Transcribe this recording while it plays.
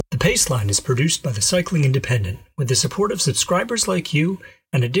Paceline is produced by the Cycling Independent with the support of subscribers like you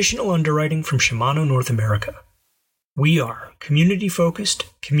and additional underwriting from Shimano North America. We are community-focused,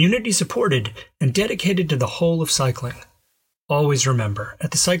 community-supported, and dedicated to the whole of cycling. Always remember, at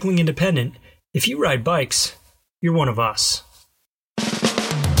the Cycling Independent, if you ride bikes, you're one of us.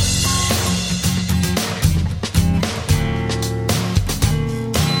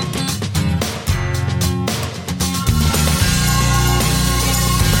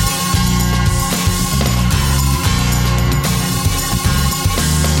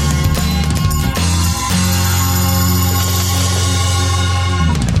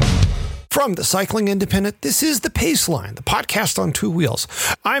 From the Cycling Independent, this is The Paceline, the podcast on two wheels.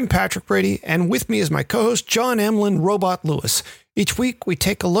 I'm Patrick Brady, and with me is my co-host, John Emlyn Robot Lewis. Each week, we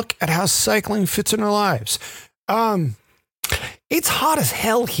take a look at how cycling fits in our lives. It's hot as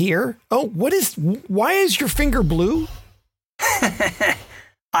hell here. Oh, why is your finger blue?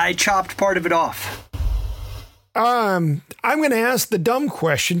 I chopped part of it off. I'm going to ask the dumb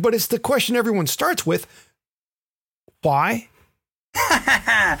question, but it's the question everyone starts with. Why?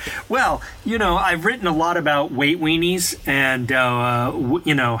 Well, I've written a lot about weight weenies and,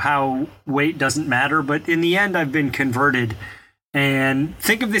 how weight doesn't matter. But in the end, I've been converted. And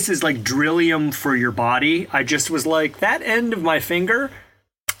think of this as like Drillium for your body. I just was like, that end of my finger,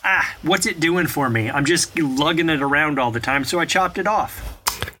 what's it doing for me? I'm just lugging it around all the time. So I chopped it off.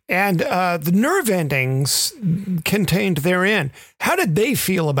 And the nerve endings contained therein, how did they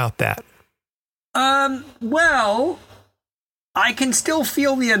feel about that? Well, I can still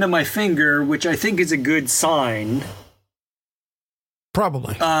feel the end of my finger, which I think is a good sign.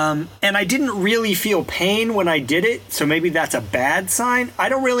 Probably. And I didn't really feel pain when I did it, so maybe that's a bad sign. I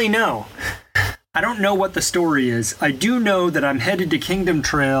don't really know. I don't know what the story is. I do know that I'm headed to Kingdom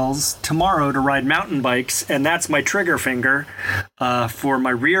Trails tomorrow to ride mountain bikes, and that's my trigger finger for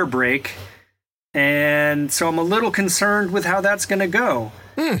my rear brake. And so I'm a little concerned with how that's going to go.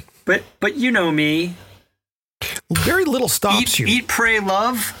 But you know me. Very little stops you. Eat, pray,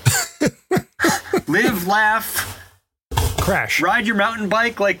 love. Live, laugh. Crash. Ride your mountain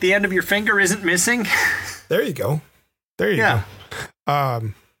bike like the end of your finger isn't missing. There you go. Go.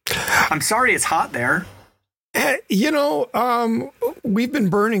 I'm sorry it's hot there. We've been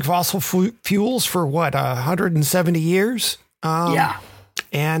burning fossil fuels for 170 years? Yeah.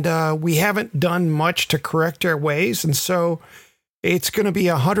 And we haven't done much to correct our ways. And so it's going to be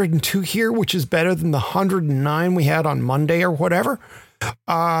 102 here, which is better than the 109 we had on Monday or whatever.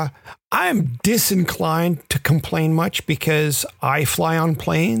 I'm disinclined to complain much because I fly on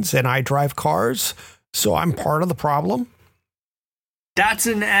planes and I drive cars, so I'm part of the problem. That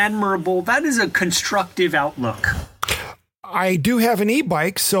is a constructive outlook. I do have an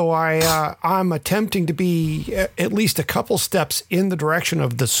e-bike, so I'm attempting to be at least a couple steps in the direction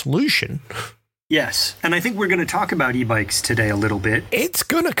of the solution. Yes, and I think we're going to talk about e-bikes today a little bit. It's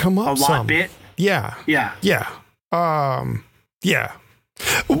going to come up a lot bit. Yeah. Yeah. Why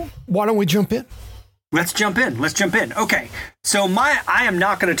don't we jump in? Let's jump in. Okay. So I am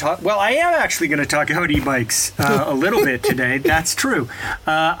not going to talk. Well, I am actually going to talk about e-bikes a little bit today. That's true.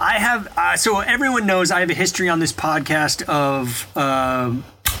 I have. So everyone knows I have a history on this podcast of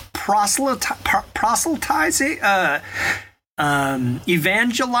proselytizing.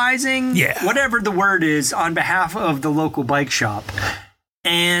 Evangelizing, whatever the word is, on behalf of the local bike shop.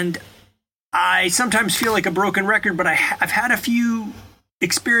 And I sometimes feel like a broken record, but I've had a few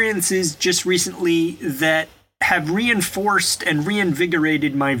experiences just recently that have reinforced and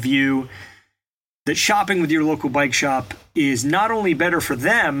reinvigorated my view that shopping with your local bike shop is not only better for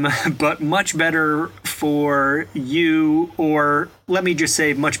them, but much better for you, or let me just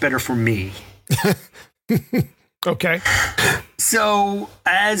say much better for me. Okay. So,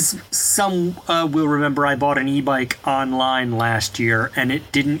 as some will remember, I bought an e-bike online last year, and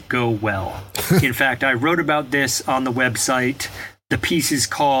it didn't go well. In fact, I wrote about this on the website. The piece is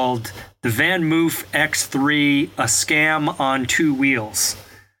called The Van Moof X3, A Scam on Two Wheels.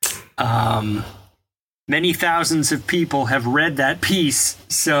 Many thousands of people have read that piece,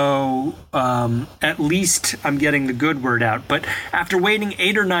 so at least I'm getting the good word out. But after waiting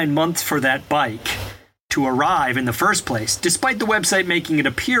 8 or 9 months for that bike to arrive in the first place, despite the website making it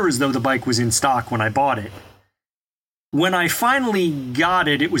appear as though the bike was in stock when I bought it, when I finally got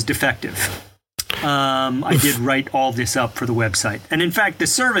it, it was defective. I did write all this up for the website. And in fact, the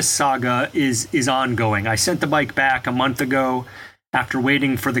service saga is ongoing. I sent the bike back a month ago after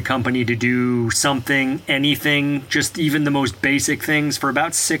waiting for the company to do something, anything, just even the most basic things for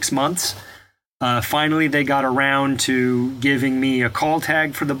about 6 months. Finally, they got around to giving me a call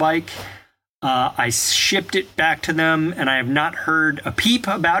tag for the bike. I shipped it back to them, and I have not heard a peep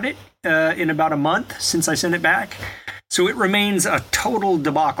about it in about a month since I sent it back. So it remains a total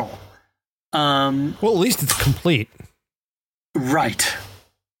debacle. Well, at least it's complete. Right.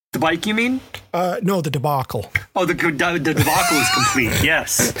 The bike, you mean? No, the debacle. Oh, the debacle is complete,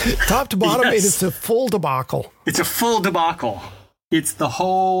 yes. Top to bottom, Yes. it is a full debacle. It's a full debacle. It's the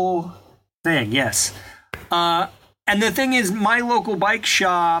whole thing, yes. And the thing is, my local bike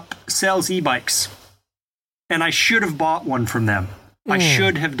shop sells e-bikes. And I should have bought one from them. I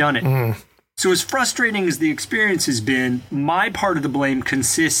should have done it. So as frustrating as the experience has been, my part of the blame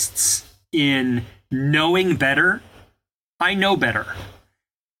consists in knowing better. I know better.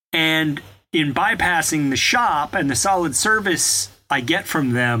 And in bypassing the shop and the solid service I get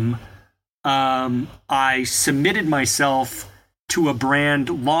from them, I submitted myself to a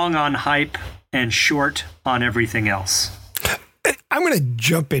brand long on hype and short on everything else. I'm going to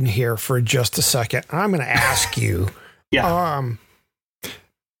jump in here for just a second. I'm going to ask you.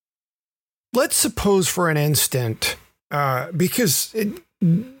 Let's suppose for an instant, because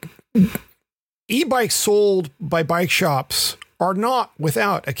e-bikes sold by bike shops are not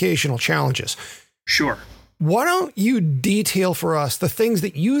without occasional challenges. Sure. Why don't you detail for us the things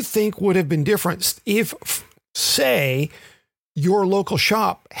that you think would have been different if, say, your local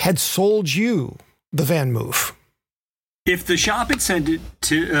shop had sold you the VanMoof? If the shop had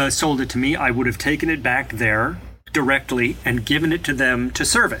sold it to me, I would have taken it back there directly and given it to them to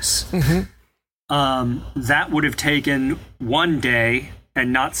service. That would have taken 1 day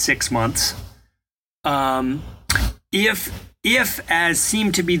and not 6 months. If, as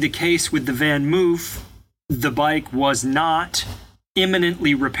seemed to be the case with the VanMoof, the bike was not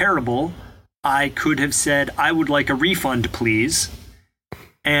imminently repairable, I could have said, I would like a refund, please.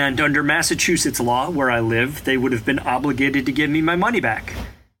 And under Massachusetts law, where I live, they would have been obligated to give me my money back.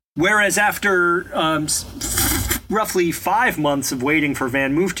 Whereas after roughly 5 months of waiting for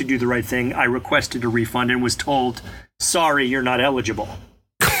VanMoof to do the right thing, I requested a refund and was told, sorry, you're not eligible.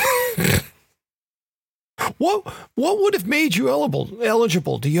 What would have made you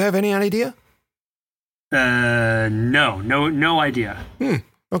eligible? Do you have any idea? No idea.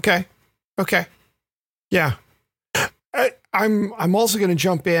 Okay. Yeah. I'm also going to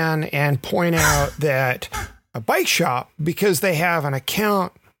jump in and point out that a bike shop, because they have an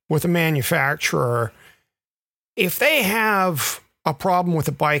account with a manufacturer, if they have a problem with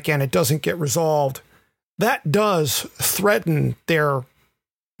a bike and it doesn't get resolved, that does threaten their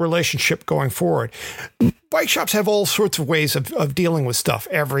relationship going forward. Bike shops have all sorts of ways of dealing with stuff.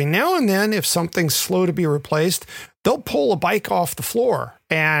 Every now and then, if something's slow to be replaced, they'll pull a bike off the floor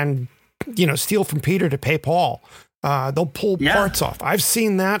and, steal from Peter to pay Paul. They'll pull parts off. I've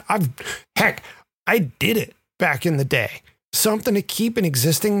seen that. I did it back in the day. Something to keep an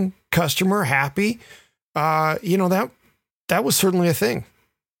existing customer happy. That was certainly a thing.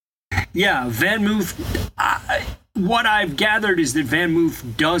 Yeah, VanMoof. What I've gathered is that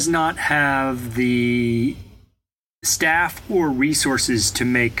VanMoof does not have the staff or resources to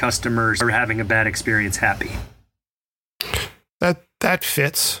make customers who are having a bad experience happy. That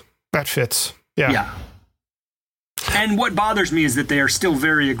fits. Yeah. And what bothers me is that they are still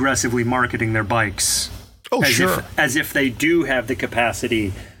very aggressively marketing their bikes. Oh, sure. As if they do have the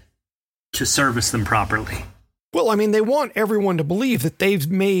capacity to service them properly. Well, I mean, they want everyone to believe that they've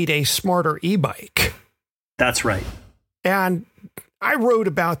made a smarter e-bike. That's right. And I wrote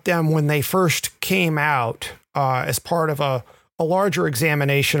about them when they first came out as part of a larger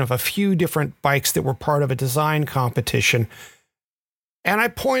examination of a few different bikes that were part of a design competition. And I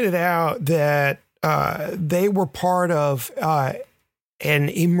pointed out that they were part of an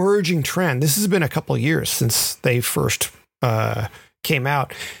emerging trend. This has been a couple of years since they first came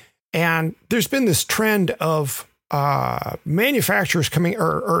out. And there's been this trend of manufacturers coming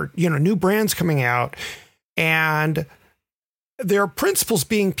or new brands coming out, and their principals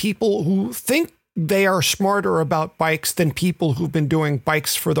being people who think they are smarter about bikes than people who've been doing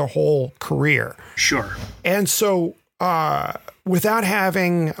bikes for their whole career. Sure. And so without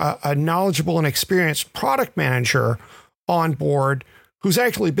having a knowledgeable and experienced product manager on board who's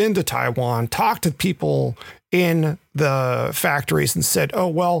actually been to Taiwan, talked to people in the factories and said, oh,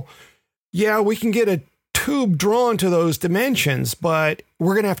 well, yeah, we can get a tube drawn to those dimensions, but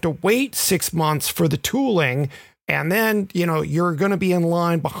we're going to have to wait 6 months for the tooling. And then, you're going to be in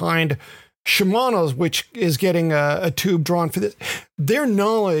line behind Shimano's, which is getting a tube drawn for this. Their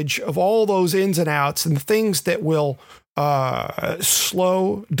knowledge of all those ins and outs and the things that will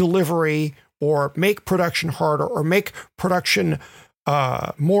slow delivery or make production harder or make production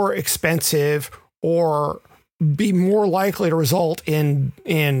more expensive or be more likely to result in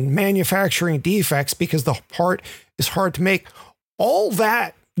manufacturing defects because the part is hard to make. All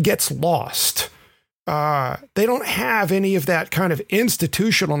that gets lost. They don't have any of that kind of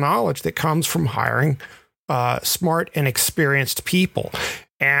institutional knowledge that comes from hiring smart and experienced people.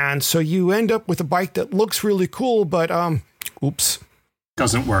 And so you end up with a bike that looks really cool, but oops.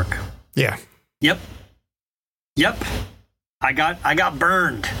 Doesn't work. Yeah. Yep. I got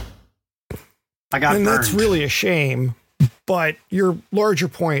burned. And that's really a shame. But your larger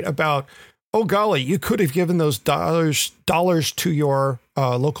point about, oh golly, you could have given those dollars to your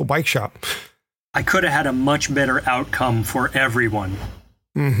local bike shop. I could have had a much better outcome for everyone.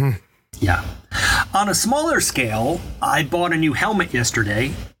 Mm-hmm. Yeah. On a smaller scale, I bought a new helmet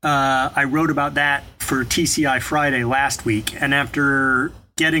yesterday. I wrote about that for TCI Friday last week. And after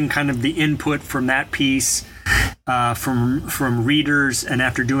getting kind of the input from that piece, from readers, and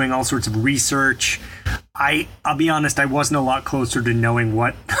after doing all sorts of research, I'll be honest, I wasn't a lot closer to knowing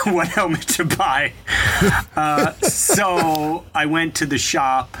what helmet to buy. So I went to the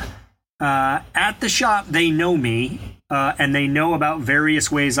shop. At the shop, they know me, and they know about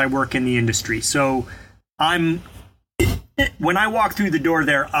various ways I work in the industry. So when I walk through the door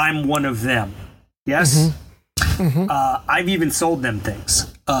there, I'm one of them. Yes? Mm-hmm. I've even sold them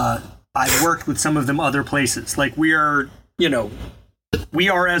things. I've worked with some of them other places. Like we are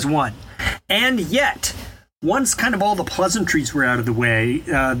as one. And yet, once kind of all the pleasantries were out of the way,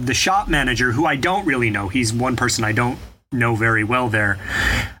 the shop manager, who I don't really know, he's one person I don't know very well there,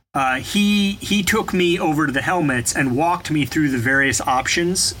 he took me over to the helmets and walked me through the various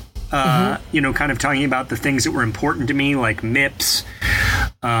options, kind of talking about the things that were important to me, like MIPS.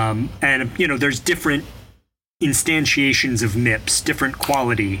 And, there's different instantiations of MIPS, different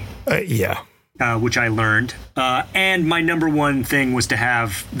quality. Which I learned. And my number one thing was to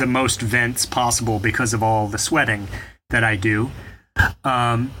have the most vents possible because of all the sweating that I do.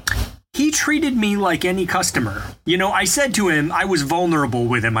 He treated me like any customer. I said to him, I was vulnerable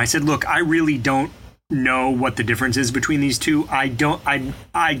with him. I said, look, I really don't know what the difference is between these two. I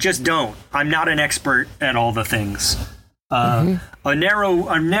just don't. I'm not an expert at all the things. A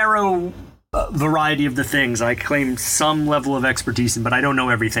narrow variety of the things I claim some level of expertise in, but I don't know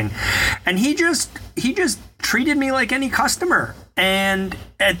everything. And he just treated me like any customer. And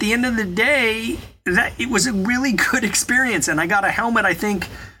at the end of the day, that it was a really good experience. And I got a helmet I think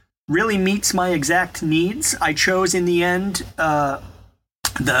really meets my exact needs. I chose in the end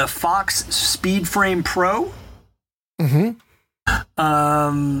the Fox Speedframe Pro.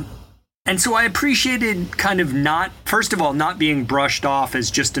 And so I appreciated kind of first of all, not being brushed off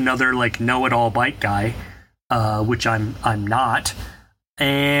as just another like know-it-all bike guy, which I'm not.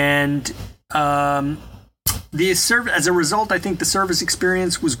 And as a result, I think the service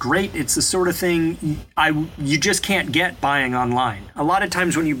experience was great. It's the sort of thing you just can't get buying online. A lot of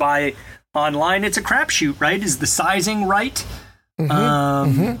times when you buy online, it's a crapshoot, right? Is the sizing right?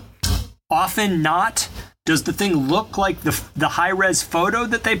 Often not. Does the thing look like the high-res photo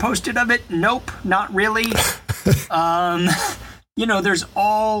that they posted of it? Nope, not really. There's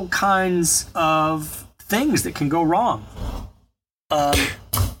all kinds of things that can go wrong.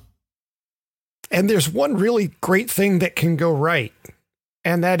 And there's one really great thing that can go right.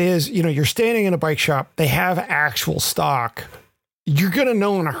 And that is, you're standing in a bike shop. They have actual stock. You're going to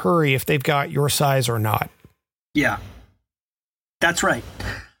know in a hurry if they've got your size or not. Yeah, that's right.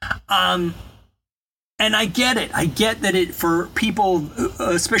 And I get it. I get that for people,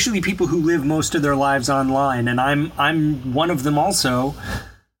 especially people who live most of their lives online, and I'm one of them also,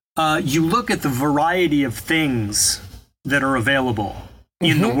 you look at the variety of things that are available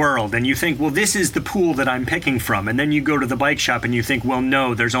in the world, and you think, well, this is the pool that I'm picking from. And then you go to the bike shop and you think, well,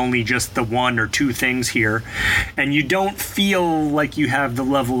 no, there's only just the one or two things here. And you don't feel like you have the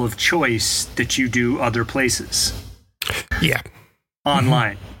level of choice that you do other places. Yeah.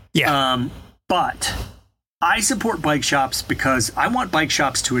 Online. Yeah. But I support bike shops because I want bike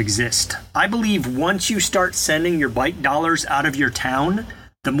shops to exist. I believe once you start sending your bike dollars out of your town,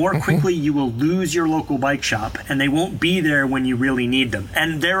 the more quickly you will lose your local bike shop, and they won't be there when you really need them.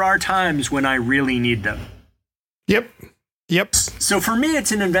 And there are times when I really need them. Yep. So for me,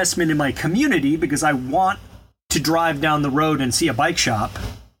 it's an investment in my community because I want to drive down the road and see a bike shop,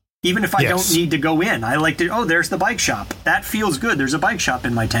 even if I don't need to go in. I like to, there's the bike shop. That feels good. There's a bike shop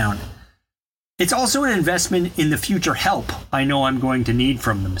in my town. It's also an investment in the future help I know I'm going to need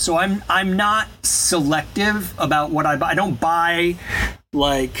from them. So I'm not selective about what I buy. I don't buy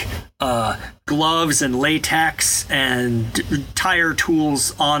like gloves and latex and tire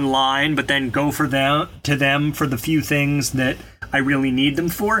tools online, but then go to them for the few things that I really need them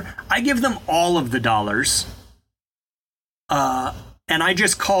for. I give them all of the dollars And I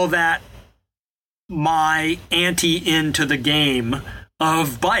just call that my ante into the game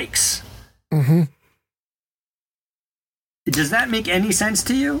of bikes. Mm-hmm. Does that make any sense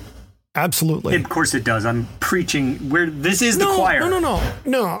to you? Absolutely. Of course it does. I'm preaching where this is the choir.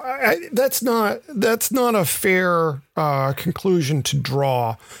 No. That's not a fair conclusion to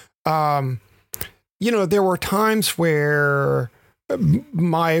draw. There were times where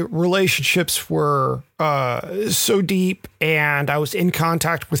my relationships were so deep, and I was in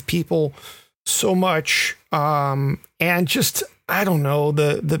contact with people so much, and just I don't know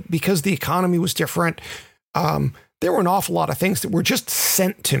because the economy was different. There were an awful lot of things that were just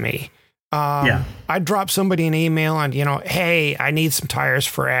sent to me. I'd drop somebody an email and, hey, I need some tires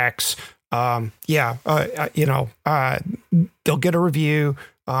for X. They'll get a review.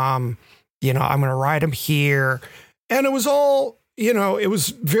 I'm going to ride them here. And it was all, it was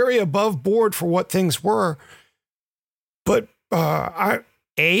very above board for what things were. But I'm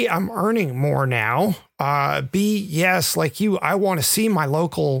earning more now. B, yes, like you, I want to see my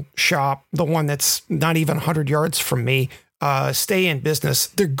local shop, the one that's not even 100 yards from me, stay in business.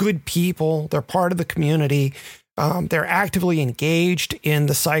 They're good people. They're part of the community. They're actively engaged in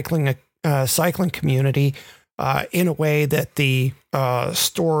the cycling community in a way that the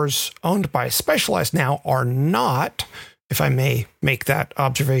stores owned by Specialized now are not, if I may make that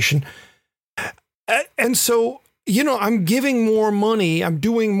observation. And so, I'm giving more money. I'm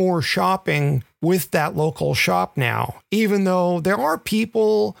doing more shopping with that local shop now, even though there are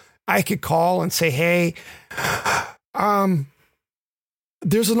people I could call and say, hey,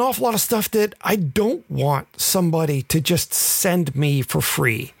 there's an awful lot of stuff that I don't want somebody to just send me for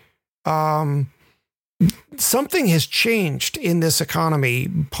free. Something has changed in this economy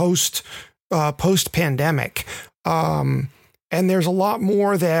post pandemic. And there's a lot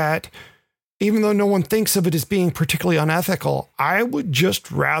more that, even though no one thinks of it as being particularly unethical, I would just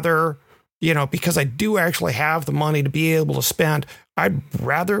rather, because I do actually have the money to be able to spend, I'd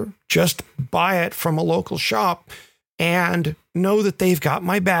rather just buy it from a local shop and know that they've got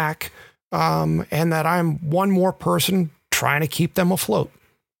my back, and that I'm one more person trying to keep them afloat.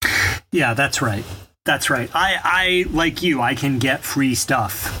 Yeah, that's right. That's right. I like you, I can get free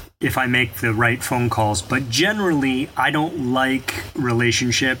stuff if I make the right phone calls, but generally I don't like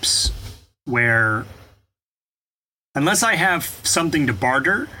relationships where, unless I have something to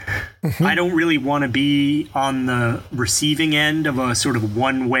barter, I don't really want to be on the receiving end of a sort of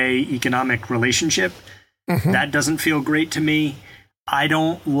one-way economic relationship. That doesn't feel great to me. I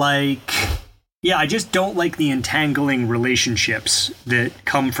just don't like the entangling relationships that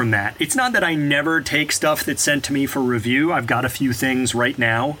come from that. It's not that I never take stuff that's sent to me for review. I've got a few things right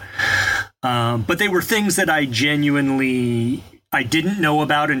now. But they were things that I didn't know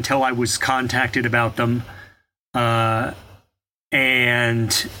about until I was contacted about them. And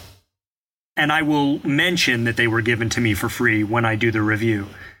I will mention that they were given to me for free when I do the review.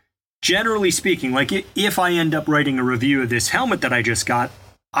 Generally speaking, like if I end up writing a review of this helmet that I just got,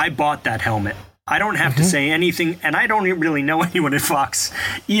 I bought that helmet. I don't have to say anything, and I don't really know anyone at Fox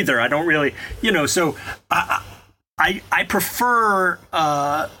either. I don't really, so I prefer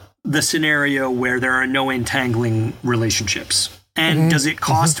the scenario where there are no entangling relationships. And does it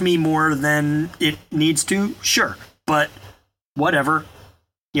cost me more than it needs to? Sure. But whatever,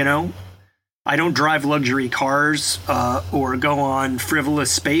 I don't drive luxury cars or go on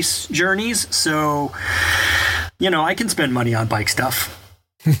frivolous space journeys. So, I can spend money on bike stuff.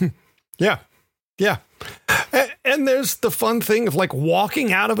 Yeah. And there's the fun thing of like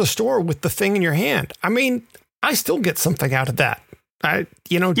walking out of a store with the thing in your hand. I mean, I still get something out of that.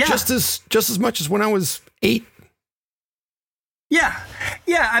 Just as much as when I was 8. Yeah.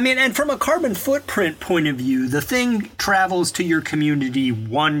 I mean, and from a carbon footprint point of view, the thing travels to your community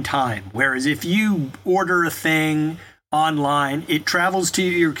one time. Whereas if you order a thing online, it travels to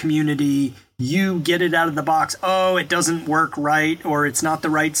your community. You get it out of the box. Oh, it doesn't work right, or it's not the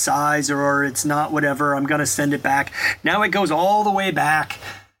right size, or it's not whatever. I'm going to send it back. Now it goes all the way back.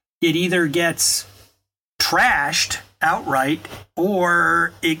 It either gets trashed outright,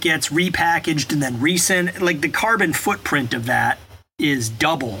 or it gets repackaged and then resent. Like the carbon footprint of that is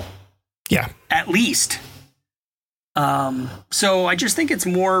double. Yeah. At least. So I just think it's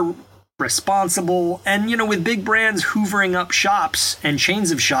more responsible. And, with big brands hoovering up shops and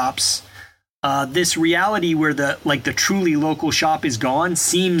chains of shops, this reality where the truly local shop is gone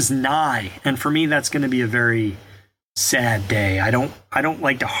seems nigh. And for me, that's going to be a very sad day. I don't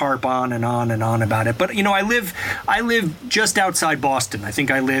like to harp on and on and on about it. But I live just outside Boston. I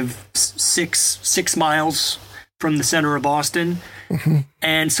think I live six miles from the center of Boston.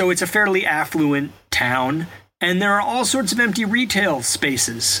 And so it's a fairly affluent town. And there are all sorts of empty retail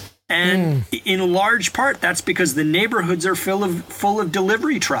spaces. And in large part, that's because the neighborhoods are full of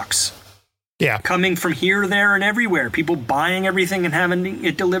delivery trucks. Yeah. Coming from here, there, and everywhere. People buying everything and having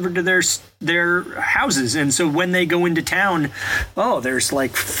it delivered to their houses. And so when they go into town, there's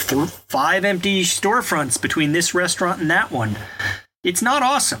like 5 empty storefronts between this restaurant and that one. It's not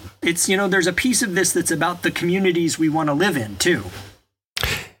awesome. It's, there's a piece of this that's about the communities we want to live in, too.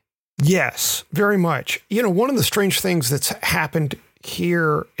 Yes, very much. One of the strange things that's happened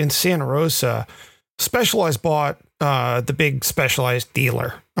here in Santa Rosa, Specialized bought the big Specialized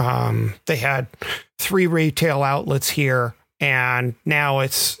dealer. They had 3 retail outlets here, and now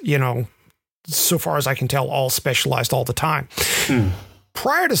it's, so far as I can tell, all Specialized all the time.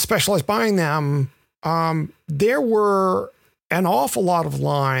 Prior to Specialized buying them, there were an awful lot of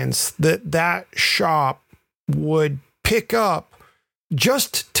lines that shop would pick up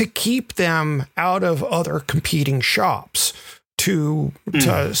just to keep them out of other competing shops to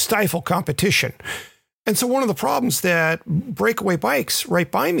stifle competition. And so one of the problems that Breakaway Bikes right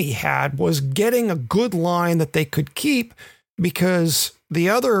by me had was getting a good line that they could keep, because the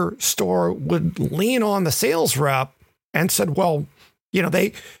other store would lean on the sales rep and said, well,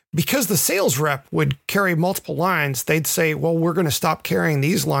 because the sales rep would carry multiple lines, they'd say, well, we're going to stop carrying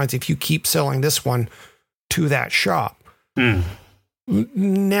these lines if you keep selling this one to that shop.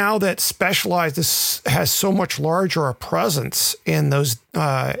 Now that Specialized has so much larger a presence in those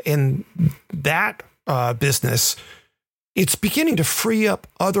in that business, it's beginning to free up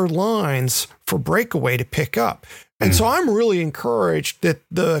other lines for Breakaway to pick up. And so I'm really encouraged that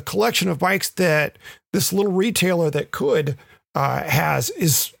the collection of bikes that this little retailer that could has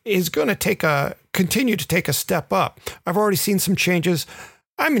is going to continue to take a step up. I've already seen some changes.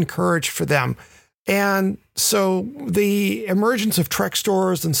 I'm encouraged for them. And so the emergence of Trek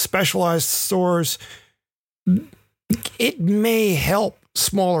stores and Specialized stores, it may help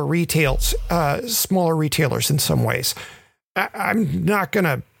smaller retailers in some ways. I'm not going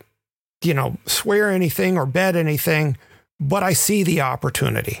to, swear anything or bet anything, but I see the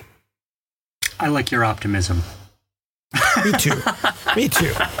opportunity. I like your optimism. Me too. Me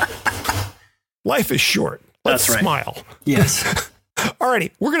too. Life is short. Let's smile. Yes. All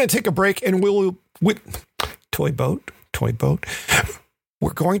righty. We're going to take a break, and Toy boat.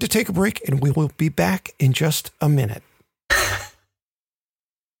 We're going to take a break, and we will be back in just a minute.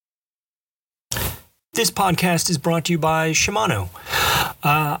 This podcast is brought to you by Shimano.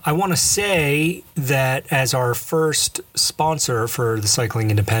 I want to say that as our first sponsor for the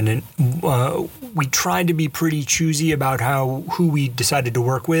Cycling Independent, we tried to be pretty choosy about who we decided to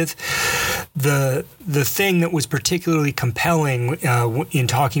work with. The thing that was particularly compelling in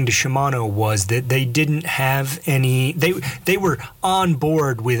talking to Shimano was that they didn't have any. They were on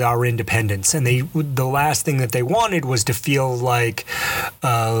board with our independence, and the last thing that they wanted was to feel like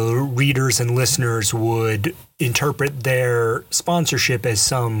readers and listeners would interpret their sponsorship as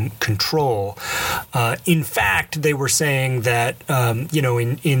some control. In fact, they were saying that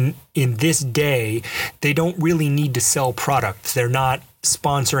in this day, they don't really need to sell product. They're not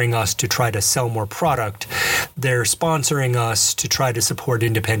sponsoring us to try to sell more product. They're sponsoring us to try to support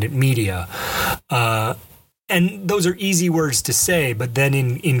independent media. And those are easy words to say, but then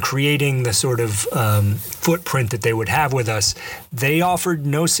in creating the sort of footprint that they would have with us, they offered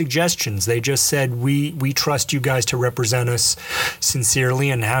no suggestions. They just said, we trust you guys to represent us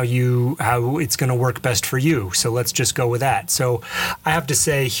sincerely and how it's going to work best for you. So let's just go with that. So I have to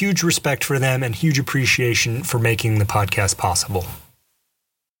say, huge respect for them and huge appreciation for making the podcast possible.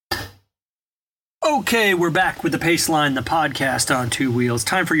 Okay, we're back with the Paceline, the podcast on 2 wheels.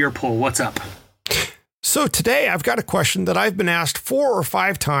 Time for your poll. What's up? So today I've got a question that I've been asked 4 or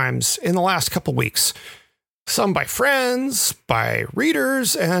 5 times in the last couple weeks. Some by friends, by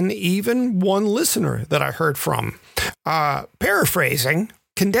readers, and even one listener that I heard from. Paraphrasing,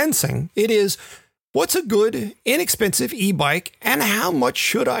 condensing, it is, what's a good, inexpensive e-bike and how much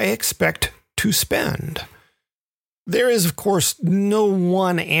should I expect to spend? There is, of course, no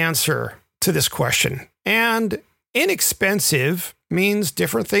one answer to this question. And inexpensive means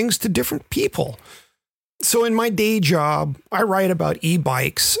different things to different people. So in my day job, I write about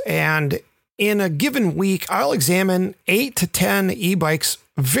e-bikes, and in a given week, I'll examine 8 to 10 e-bikes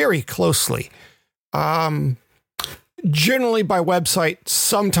very closely. Generally by website,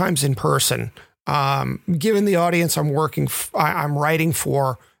 sometimes in person. Given the audience I'm writing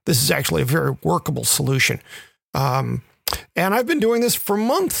for, this is actually a very workable solution. And I've been doing this for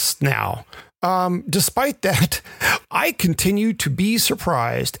months now. Despite that, I continue to be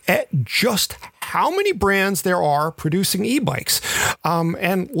surprised at just how many brands there are producing e-bikes.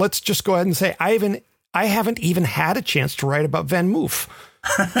 And let's just go ahead and say I I haven't even had a chance to write about Van Moof.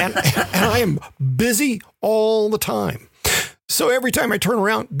 And I am busy all the time. So every time I turn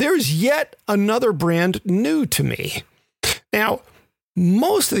around, there's yet another brand new to me. Now,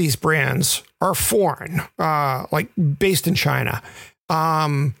 most of these brands are foreign, like based in China.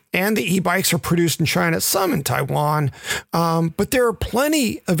 And the e-bikes are produced in China, some in Taiwan. But there are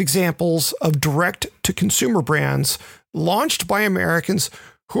plenty of examples of direct-to-consumer brands launched by Americans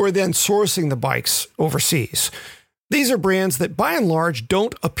who are then sourcing the bikes overseas. These are brands that, by and large,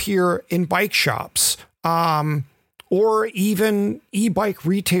 don't appear in bike shops or even e-bike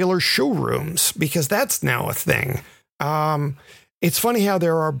retailer showrooms, because that's now a thing. It's funny how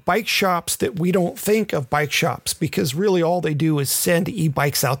there are bike shops that we don't think of bike shops because really all they do is send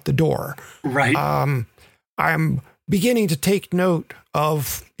e-bikes out the door. Right. I'm beginning to take note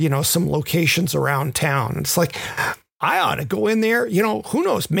of, some locations around town. It's like, I ought to go in there. Who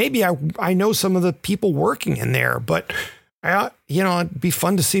knows? Maybe I know some of the people working in there, but it'd be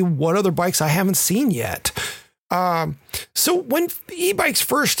fun to see what other bikes I haven't seen yet. So when e-bikes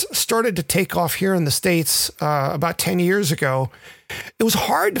first started to take off here in the States about 10 years ago, it was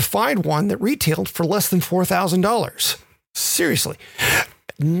hard to find one that retailed for less than $4,000. Seriously.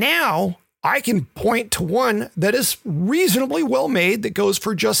 Now I can point to one that is reasonably well made that goes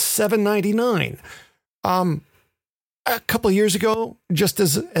for just $799. A couple of years ago, just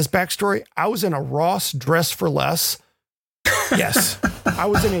as backstory, I was in a Ross Dress for Less. Yes, I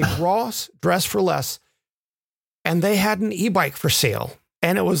was in a Ross Dress for Less, and they had an e-bike for sale,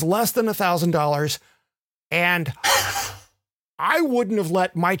 and it was less than $1,000. And I wouldn't have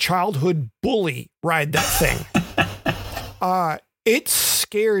let my childhood bully ride that thing. It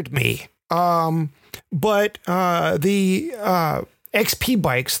scared me. But the XP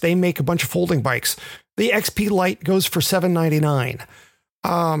bikes, they make a bunch of folding bikes. The XP Lite goes for $799.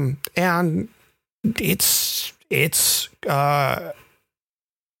 And it's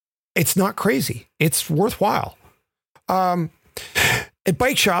not crazy. It's worthwhile. At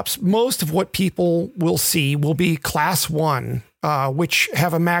bike shops, most of what people will see will be Class 1, which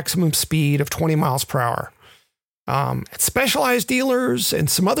have a maximum speed of 20 miles per hour. At specialized dealers and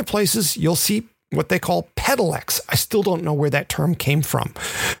some other places, you'll see what they call pedelecs. I still don't know where that term came from.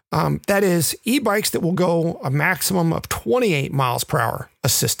 That is e-bikes that will go a maximum of 28 miles per hour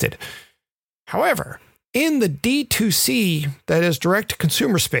assisted. However, in the D2C, that is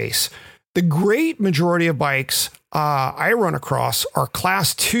direct-to-consumer space, the great majority of bikes I run across are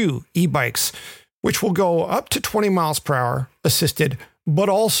Class 2 e-bikes, which will go up to 20 miles per hour assisted, but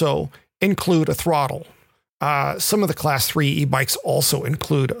also include a throttle. Some of the Class 3 e-bikes also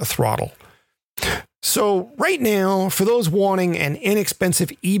include a throttle. So right now, for those wanting an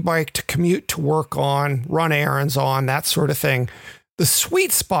inexpensive e-bike to commute to work on, run errands on, that sort of thing, the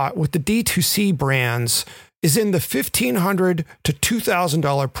sweet spot with the D2C brands is in the $1,500 to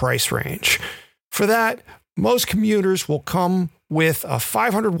 $2,000 price range. For that, most commuters will come with a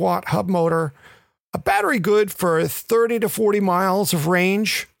 500-watt hub motor, a battery good for 30 to 40 miles of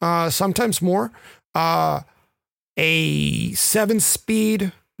range, sometimes more, a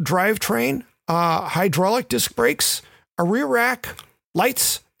 7-speed drivetrain, hydraulic disc brakes, a rear rack,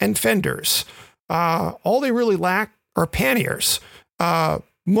 lights, and fenders. All they really lack are panniers.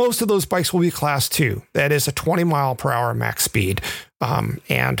 Most of those bikes will be Class 2. That is a 20 mile per hour max speed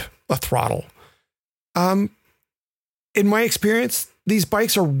and a throttle. In my experience, these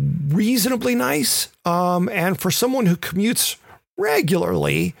bikes are reasonably nice. And for someone who commutes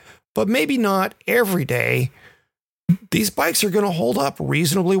regularly, but maybe not every day, these bikes are going to hold up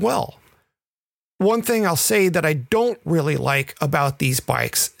reasonably well. One thing I'll say that I don't really like about these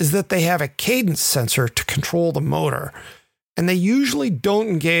bikes is that they have a cadence sensor to control the motor, and they usually don't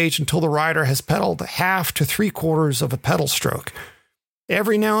engage until the rider has pedaled half to 3/4 of a pedal stroke.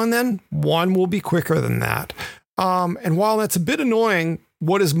 Every now and then, one will be quicker than that. And while that's a bit annoying,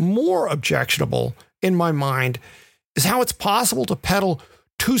 what is more objectionable in my mind is how it's possible to pedal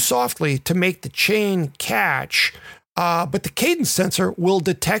too softly to make the chain catch, but the cadence sensor will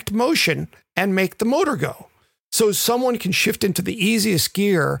detect motion and make the motor go. So someone can shift into the easiest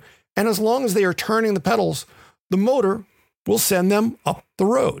gear, and as long as they are turning the pedals, the motor will send them up the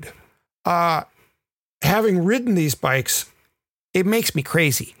road. Having ridden these bikes, it makes me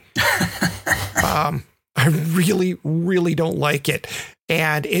crazy. I really, really don't like it.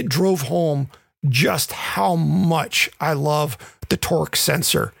 And it drove home just how much I love the torque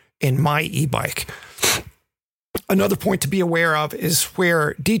sensor in my e-bike. Another point to be aware of is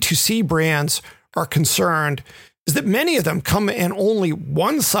where D2C brands are concerned is that many of them come in only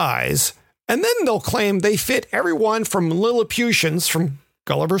one size, and then they'll claim they fit everyone from Lilliputians from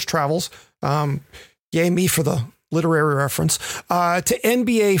Gulliver's Travels Yay me for the literary reference, to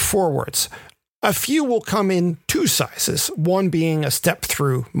NBA forwards. A few will come in 2 sizes, one being a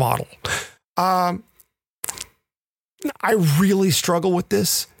step-through model. I really struggle with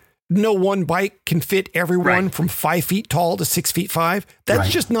this. No one bike can fit everyone from 5 feet tall to 6 feet 5. That's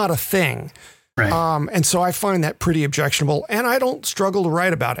just not a thing. Right. And so I find that pretty objectionable, and I don't struggle to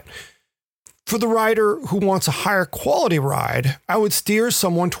write about it. For the rider who wants a higher quality ride, I would steer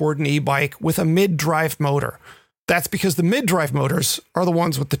someone toward an e-bike with a mid-drive motor. That's because the mid-drive motors are the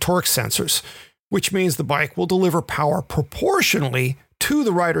ones with the torque sensors, which means the bike will deliver power proportionally to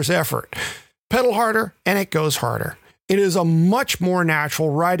the rider's effort. Pedal harder, and it goes harder. It is a much more natural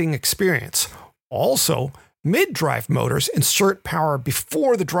riding experience. Also, mid-drive motors insert power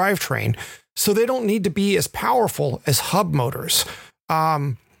before the drivetrain, so they don't need to be as powerful as hub motors.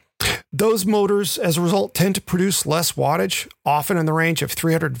 Those motors, as a result, tend to produce less wattage, often in the range of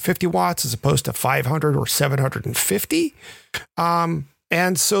 350 watts as opposed to 500 or 750.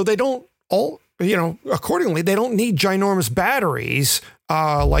 And so they don't accordingly, they don't need ginormous batteries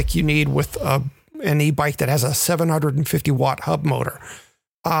like you need with an e-bike that has a 750 watt hub motor.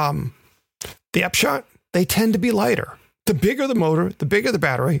 The upshot, they tend to be lighter. The bigger the motor, the bigger the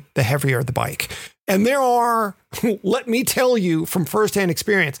battery, the heavier the bike. And there are, let me tell you from firsthand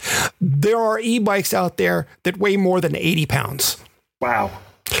experience, there are e-bikes out there that weigh more than 80 pounds. Wow.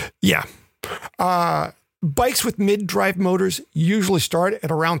 Yeah. Bikes with mid-drive motors usually start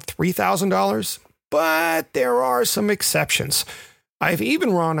at around $3,000, but there are some exceptions. I've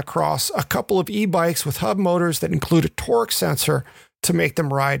even run across a couple of e-bikes with hub motors that include a torque sensor to make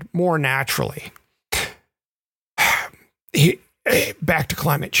them ride more naturally. Back to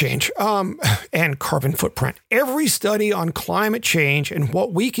climate change and carbon footprint. Every study on climate change and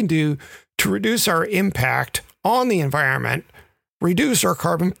what we can do to reduce our impact on the environment, reduce our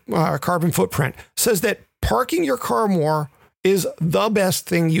carbon footprint, says that parking your car more is the best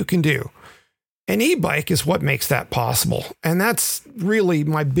thing you can do. An e-bike is what makes that possible. And that's really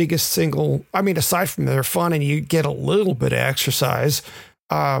my biggest single, aside from they're fun and you get a little bit of exercise,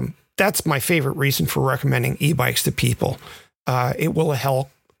 that's my favorite reason for recommending e-bikes to people. It will help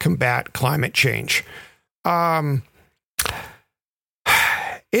combat climate change.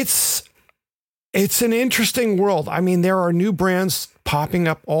 It's an interesting world. There are new brands popping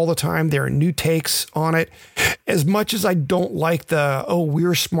up all the time. There are new takes on it. As much as I don't like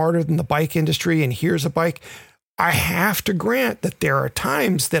we're smarter than the bike industry and here's a bike, I have to grant that there are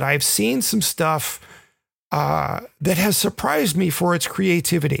times that I've seen some stuff that has surprised me for its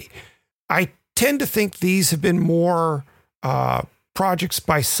creativity. I tend to think these have been more projects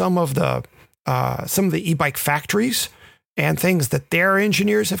by some of the e-bike factories and things that their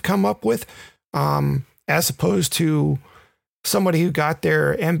engineers have come up with, as opposed to somebody who got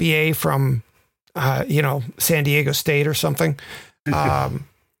their MBA from, San Diego State or something.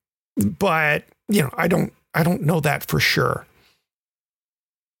 But I don't know that for sure.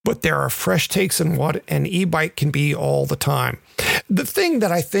 But there are fresh takes on what an e-bike can be all the time. The thing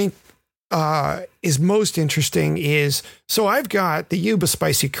that I think is most interesting is, so I've got the Yuba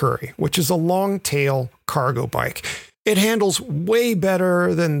Spicy Curry, which is a long tail cargo bike. It handles way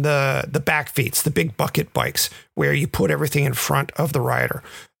better than the back feets, the big bucket bikes, where you put everything in front of the rider.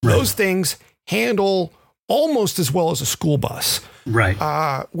 Right. Those things handle almost as well as a school bus. Right.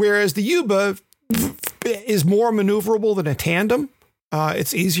 Whereas the Yuba is more maneuverable than a tandem.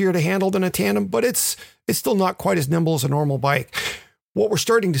 It's easier to handle than a tandem, but it's still not quite as nimble as a normal bike. What we're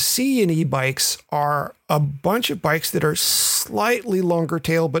starting to see in e-bikes are a bunch of bikes that are slightly longer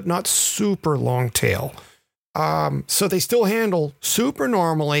tail, but not super long tail. So they still handle super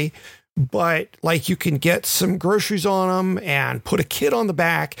normally, but like you can get some groceries on them and put a kid on the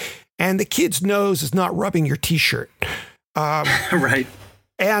back, and the kid's nose is not rubbing your t-shirt. Right.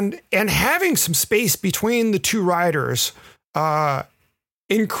 And having some space between the two riders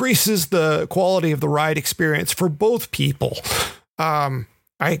increases the quality of the ride experience for both people.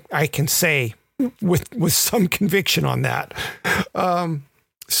 I can say with some conviction on that.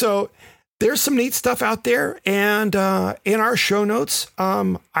 So there's some neat stuff out there. And in our show notes,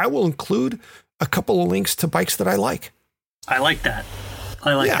 I will include a couple of links to bikes that I like. I like that.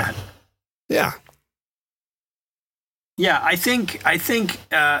 That. Yeah. Yeah, I think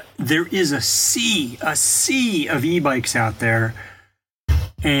there is a sea of e-bikes out there,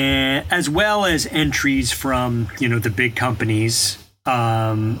 and as well as entries from the big companies,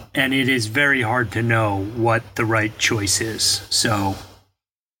 and it is very hard to know what the right choice is. So,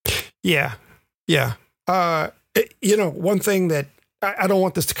 yeah. One thing that I don't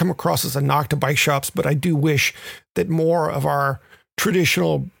want this to come across as a knock to bike shops, but I do wish that more of our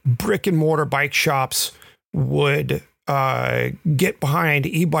traditional brick and mortar bike shops would get behind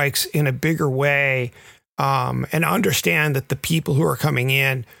e-bikes in a bigger way, and understand that the people who are coming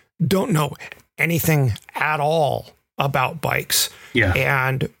in don't know anything at all about bikes,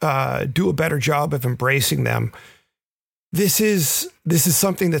 and do a better job of embracing them. This is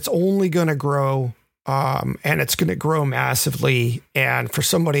something that's only going to grow, and it's going to grow massively. And for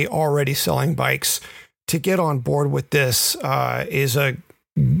somebody already selling bikes to get on board with this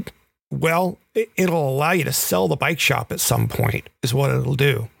it'll allow you to sell the bike shop at some point, is what it'll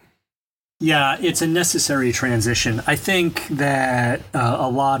do. Yeah, it's a necessary transition. I think that a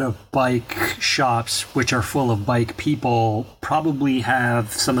lot of bike shops, which are full of bike people, probably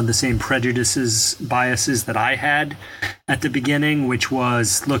have some of the same prejudices, biases that I had at the beginning, which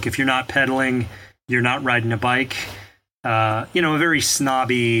was, look, if you're not pedaling, you're not riding a bike. A very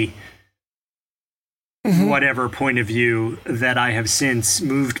snobby, whatever point of view that I have since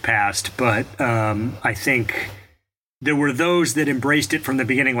moved past. But I think there were those that embraced it from the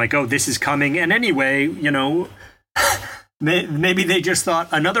beginning, like, oh, this is coming. And anyway, maybe they just thought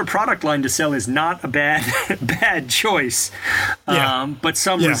another product line to sell is not a bad choice. But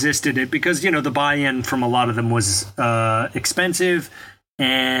some resisted it because, the buy-in from a lot of them was expensive.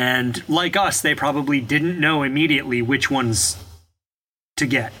 And like us, they probably didn't know immediately which ones to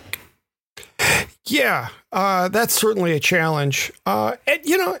get. Yeah, that's certainly a challenge.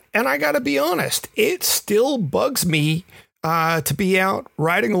 And I got to be honest, it still bugs me to be out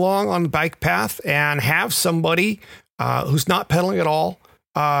riding along on the bike path and have somebody who's not pedaling at all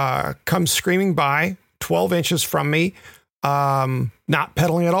come screaming by 12 inches from me, not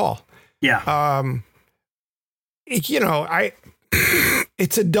pedaling at all. Yeah.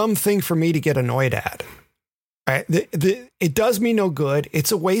 It's a dumb thing for me to get annoyed at. Right? It does me no good.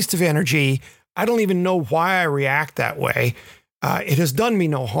 It's a waste of energy. I don't even know why I react that way. It has done me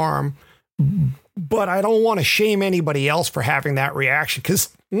no harm, but I don't want to shame anybody else for having that reaction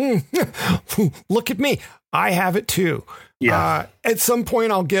because look at me. I have it too. Yeah. At some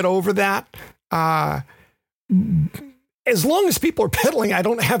point I'll get over that. As long as people are pedaling, I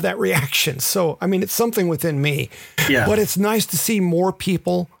don't have that reaction. So, it's something within me. Yeah. But it's nice to see more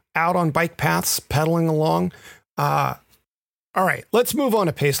people out on bike paths pedaling along. All right, let's move on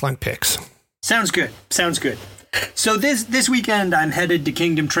to Paceland picks. Sounds good. So this weekend, I'm headed to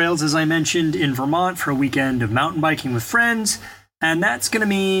Kingdom Trails, as I mentioned, in Vermont for a weekend of mountain biking with friends. And that's going to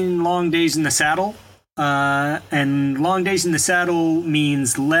mean long days in the saddle. And long days in the saddle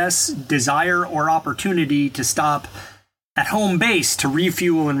means less desire or opportunity to stop at home base to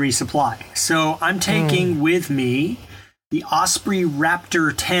refuel and resupply. So I'm taking with me the Osprey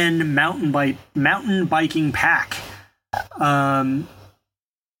Raptor 10 mountain biking pack.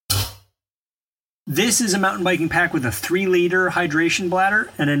 This is a mountain biking pack with a 3-liter hydration bladder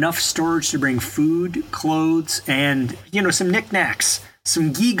and enough storage to bring food, clothes, and, some knickknacks,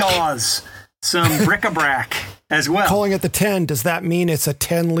 some gewgaws, some bric-a-brac as well. Calling it the 10, does that mean it's a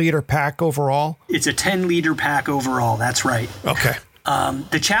 10-liter pack overall? It's a 10-liter pack overall, that's right. Okay.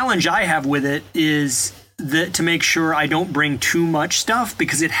 The challenge I have with it is to make sure I don't bring too much stuff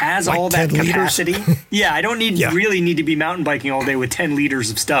because it has all that capacity. Yeah, I don't really need to be mountain biking all day with 10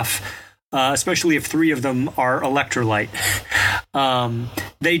 liters of stuff. Especially if 3 of them are electrolyte.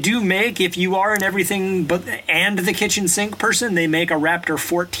 They do make, if you are an everything and the kitchen sink person, they make a Raptor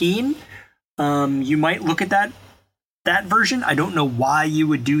 14. You might look at that version. I don't know why you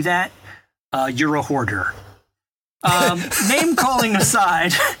would do that. You're a hoarder. Name calling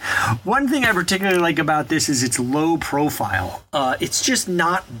aside, one thing I particularly like about this is its low profile. It's just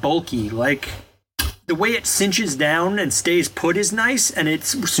not bulky. Like, the way it cinches down and stays put is nice, and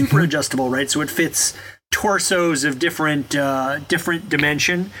it's super adjustable, right? So it fits torsos of different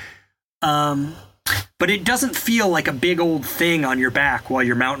dimension. But it doesn't feel like a big old thing on your back while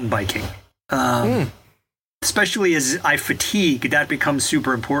you're mountain biking. Especially as I fatigue, that becomes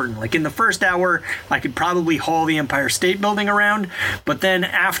super important. Like in the first hour, I could probably haul the Empire State Building around, but then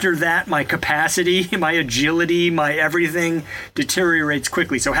after that, my capacity, my agility, my everything deteriorates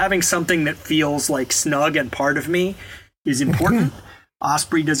quickly. So having something that feels like snug and part of me is important.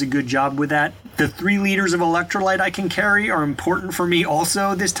 Osprey does a good job with that. The 3 liters of electrolyte I can carry are important for me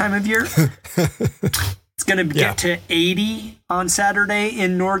also this time of year. It's going to get to 80 on Saturday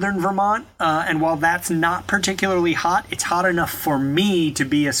in northern Vermont. And while that's not particularly hot, it's hot enough for me to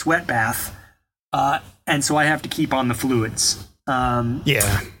be a sweat bath. And so I have to keep on the fluids.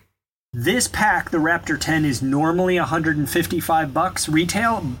 This pack, the Raptor 10, is normally $155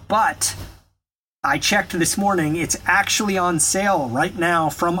 retail, but I checked this morning. It's actually on sale right now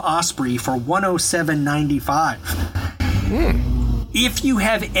from Osprey for $107.95. if you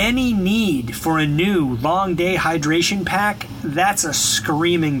have any need for a new long day hydration pack, that's a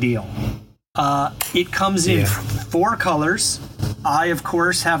screaming deal. It comes in 4 colors. I, of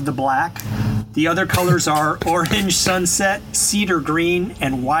course, have the black. The other colors are Orange Sunset, Cedar Green,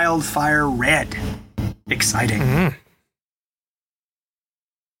 and Wildfire Red. Exciting. Mm-hmm.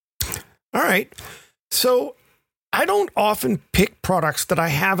 All right. So I don't often pick products that I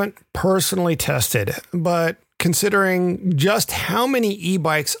haven't personally tested, but considering just how many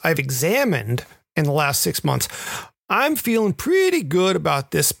e-bikes I've examined in the last 6 months, I'm feeling pretty good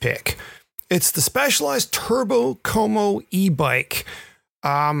about this pick. It's the Specialized Turbo Como e-bike.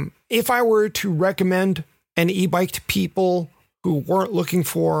 If I were to recommend an e-bike to people who weren't looking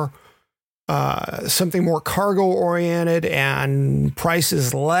for something more cargo-oriented and price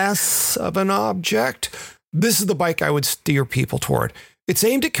is less of an object, this is the bike I would steer people toward. It's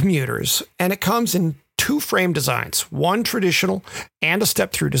aimed at commuters, and it comes in 2 frame designs, one traditional and a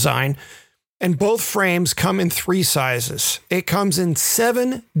step-through design, and both frames come in 3 sizes. It comes in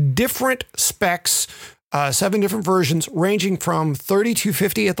 7 different specs, 7 different versions, ranging from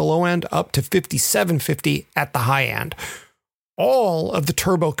 3250 at the low end up to 5750 at the high end. All of the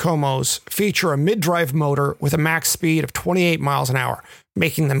Turbo Comos feature a mid-drive motor with a max speed of 28 miles an hour,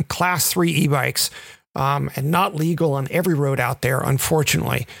 making them Class 3 e-bikes, and not legal on every road out there,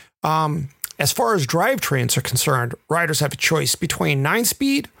 unfortunately. As far as drivetrains are concerned, riders have a choice between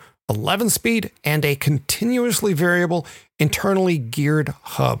 9-speed, 11-speed, and a continuously variable internally geared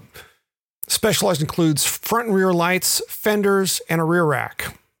hub. Specialized includes front and rear lights, fenders, and a rear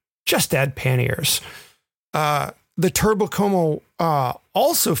rack. Just add panniers. The Turbo Como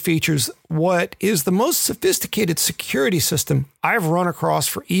also features what is the most sophisticated security system I've run across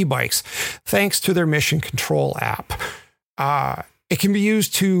for e-bikes, thanks to their Mission Control app. It can be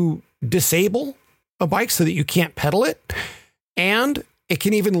used to disable a bike so that you can't pedal it, and it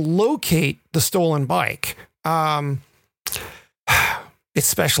can even locate the stolen bike. It's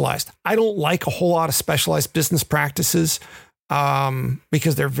Specialized. I don't like a whole lot of Specialized business practices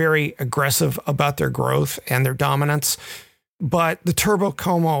because they're very aggressive about their growth and their dominance. But the Turbo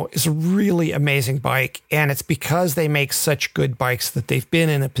Como is a really amazing bike, and it's because they make such good bikes that they've been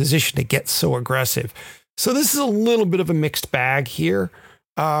in a position to get so aggressive. So this is a little bit of a mixed bag here.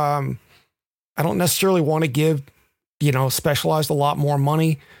 I don't necessarily want to give, Specialized a lot more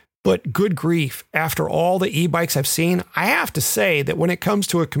money, but good grief, after all the e-bikes I've seen, I have to say that when it comes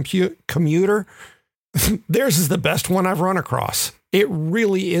to a commuter, theirs is the best one I've run across. It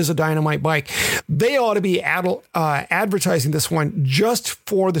really is a dynamite bike. They ought to be advertising this one just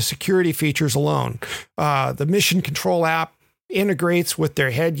for the security features alone. The Mission Control app integrates with their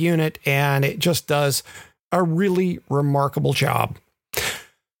head unit, and it just does a really remarkable job.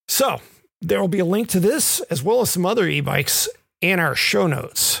 So there will be a link to this as well as some other e-bikes in our show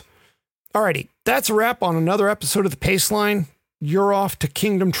notes. Alrighty, that's a wrap on another episode of the Paceline. You're off to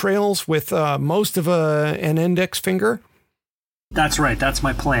Kingdom Trails with most of an index finger. That's right. That's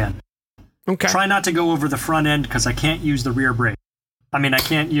my plan. Okay. Try not to go over the front end because I can't use the rear brake. I mean, I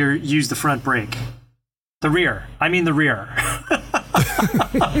can't use the front brake. The rear. Maybe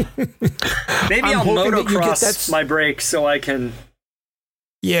I'll motocross my brake so I can.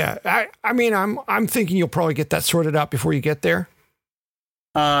 Yeah, I'm thinking you'll probably get that sorted out before you get there.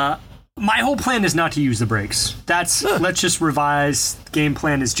 My whole plan is not to use the brakes. Let's just revise. Game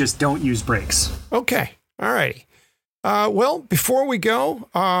plan is just don't use brakes. Okay. All righty. Well, before we go,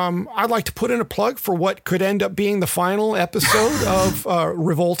 I'd like to put in a plug for what could end up being the final episode of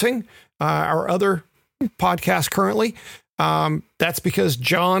Revolting, our other podcast currently. That's because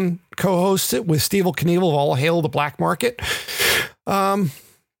John co-hosts it with Steve Knievel of All Hail the Black Market.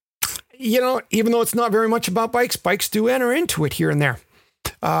 Even though it's not very much about bikes, bikes do enter into it here and there.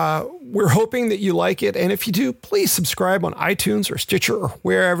 We're hoping that you like it. And if you do, please subscribe on iTunes or Stitcher or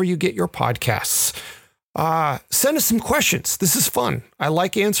wherever you get your podcasts. Send us some questions. This is fun. I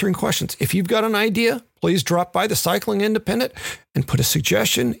like answering questions. If you've got an idea, please drop by the Cycling Independent and put a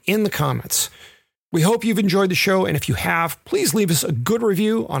suggestion in the comments. We hope you've enjoyed the show. And if you have, please leave us a good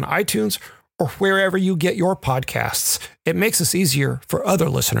review on iTunes or wherever you get your podcasts. It makes us easier for other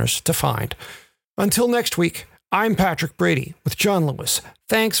listeners to find. Until next week, I'm Patrick Brady with John Lewis.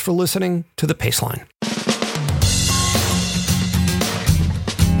 Thanks for listening to The Paceline.